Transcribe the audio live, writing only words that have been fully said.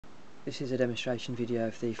This is a demonstration video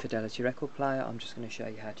of the Fidelity record player. I'm just going to show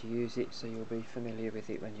you how to use it so you'll be familiar with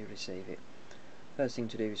it when you receive it. First thing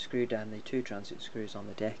to do is screw down the two transit screws on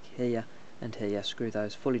the deck here and here. Screw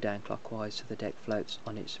those fully down clockwise so the deck floats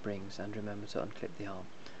on its springs, and remember to unclip the arm.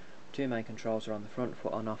 Two main controls are on the front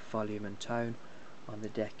for on, off, volume and tone. On the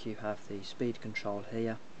deck you have the speed control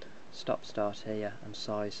here, stop start here, and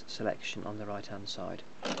size selection on the right hand side.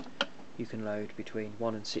 You can load between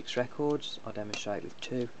 1 and 6 records. I'll demonstrate with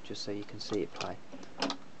 2 just so you can see it play.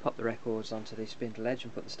 Pop the records onto the spindle edge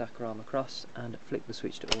and put the stacker arm across, and flick the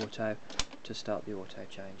switch to auto to start the auto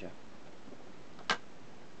changer.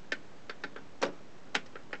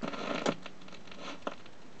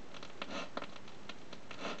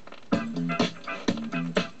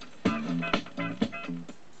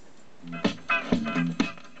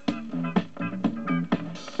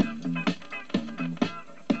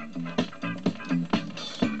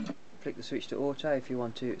 Flick the switch to auto if you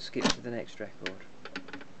want to skip to the next record.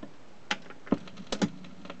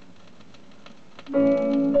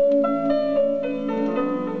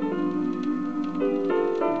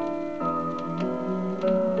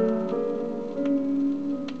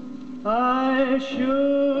 I should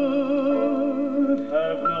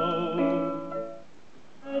have known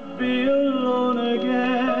I'd be alone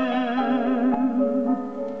again,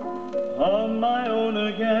 on my own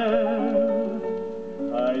again.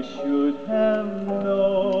 I should have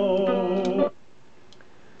known.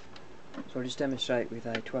 So I'll just demonstrate with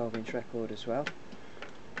a 12-inch record as well.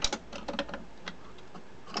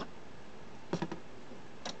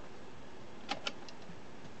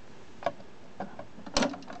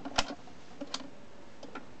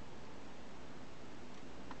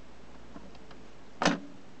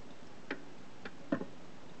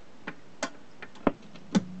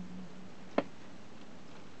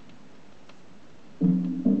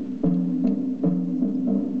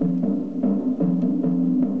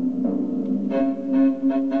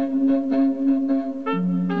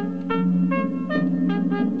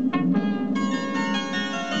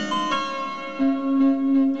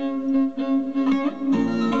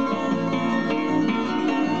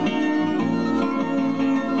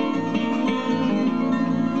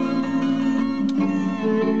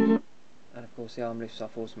 And of course the arm lifts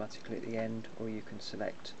off automatically at the end, or you can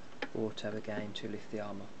select auto again to lift the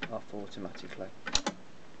arm off automatically.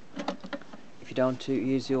 If you don't want to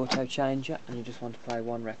use the auto changer and you just want to play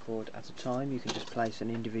one record at a time, you can just place an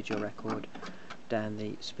individual record down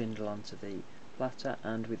the spindle onto the platter,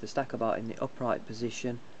 and with the stacker bar in the upright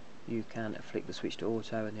position you can flick the switch to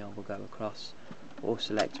auto and the arm will go across, or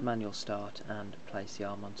select manual start and place the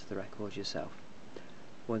arm onto the record yourself.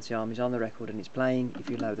 Once the arm is on the record and it's playing, if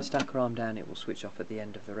you lower the stacker arm down it will switch off at the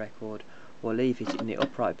end of the record, or leave it in the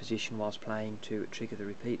upright position whilst playing to trigger the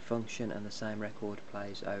repeat function, and the same record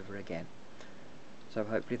plays over again. So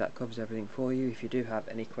hopefully that covers everything for you. If you do have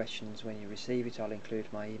any questions when you receive it, I'll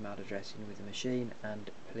include my email address in with the machine,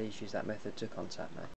 and please use that method to contact me.